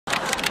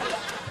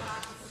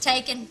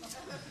Taken.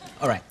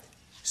 All right.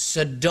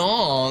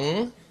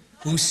 Saddam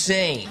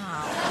Hussein.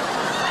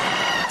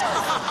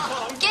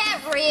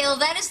 Get real.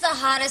 That is the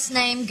hottest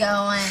name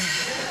going.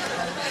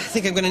 I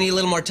think I'm going to need a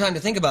little more time to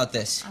think about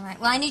this. All right.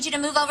 Well, I need you to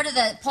move over to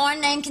the porn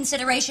name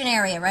consideration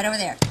area, right over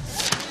there.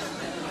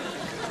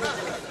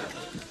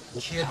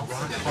 Kid Rock.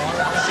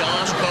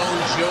 John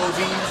Bon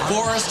Jovi.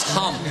 Forrest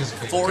Hump.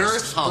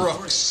 Forrest Hump.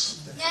 Brooks.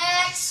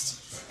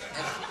 Next.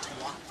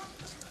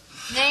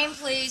 Name,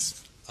 please.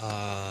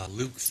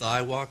 Luke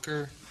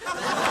Skywalker.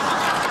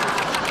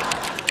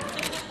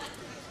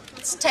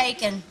 It's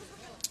taken.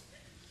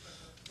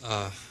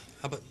 How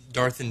about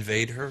Darth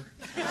Invader?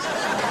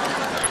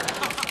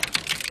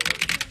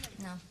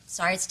 No,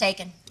 sorry, it's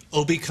taken.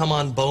 Obi, come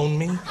on, bone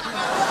me.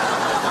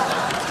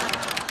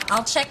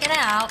 I'll check it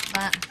out,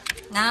 but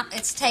no,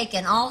 it's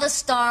taken. All the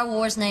Star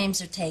Wars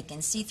names are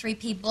taken.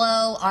 C-3P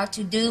Blow,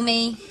 R2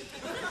 Doomy.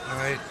 All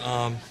right.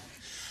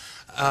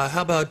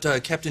 How about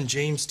Captain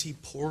James T.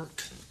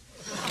 Pork?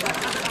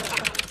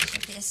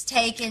 It's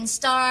taken.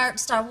 Star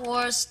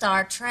Wars,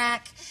 Star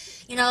Trek.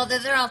 You know,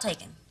 they're all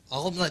taken.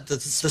 All of the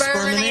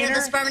Sperminator?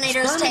 The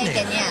Sperminator is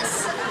taken,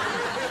 yes.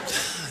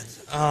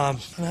 I'm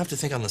gonna have to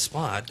think on the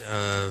spot.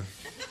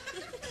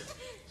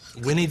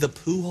 Winnie the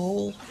Pooh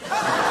Hole?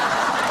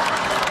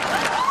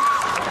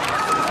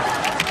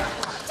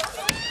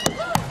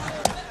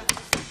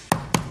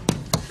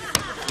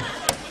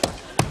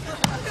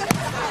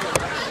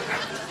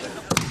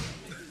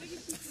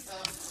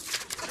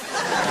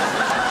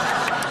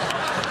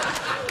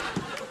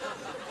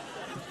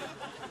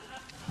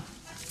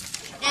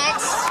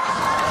 Next.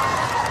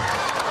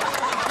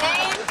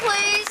 Name,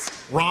 please.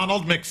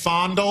 Ronald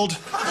McFondled.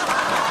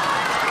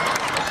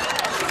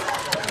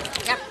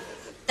 Yep,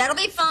 that'll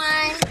be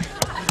fine.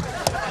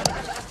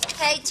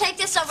 Okay, take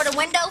this over to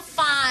window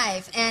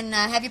 5 and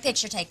have your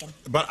picture taken.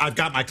 But I've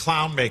got my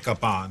clown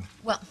makeup on.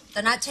 Well,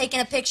 they're not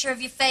taking a picture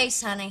of your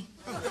face, honey.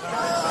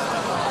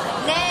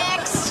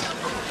 Next.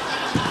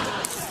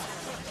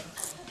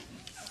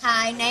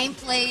 Hi, name,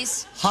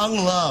 please. Hung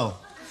low.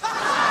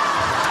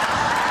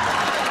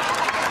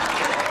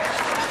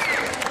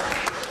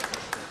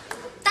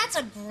 That's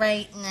a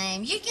great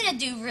name. You're gonna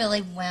do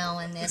really well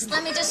in this.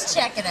 Let me just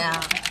check it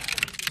out.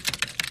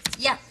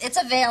 Yep, it's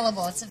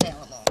available. It's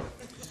available.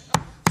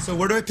 So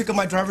where do I pick up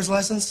my driver's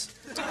license?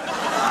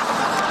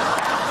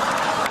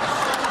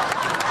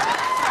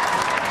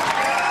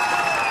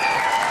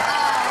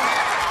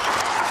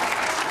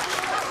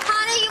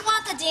 Honey, you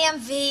want the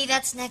DMV?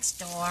 That's next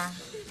door.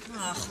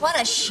 Oh, what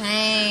a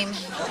shame.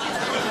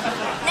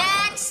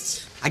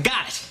 Next. I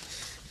got it.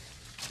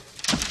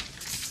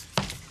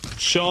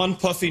 Sean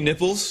Puffy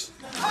Nipples?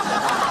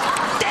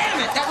 Damn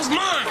it, that was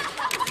mine.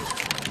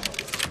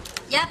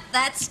 Yep,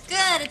 that's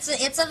good. It's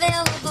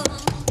available.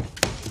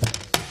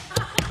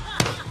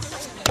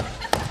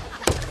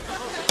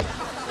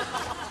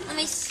 Let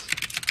me see.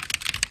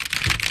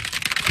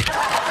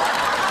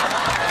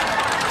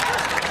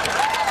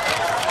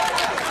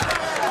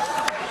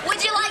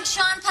 Would you like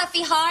Sean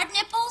Puffy hard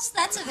nipples?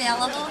 That's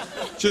available.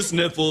 Just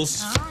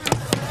nipples. All right.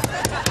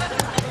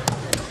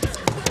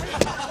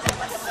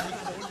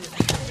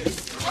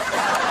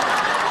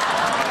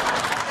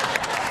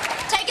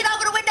 Take it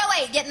over to window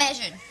 8. Get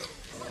measured.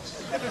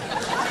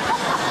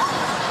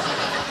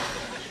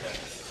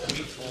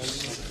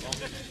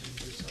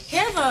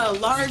 Have a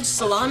large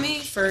salami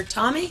for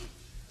Tommy?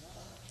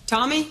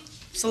 Tommy?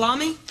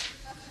 Salami?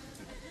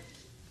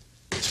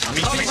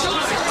 Tommy.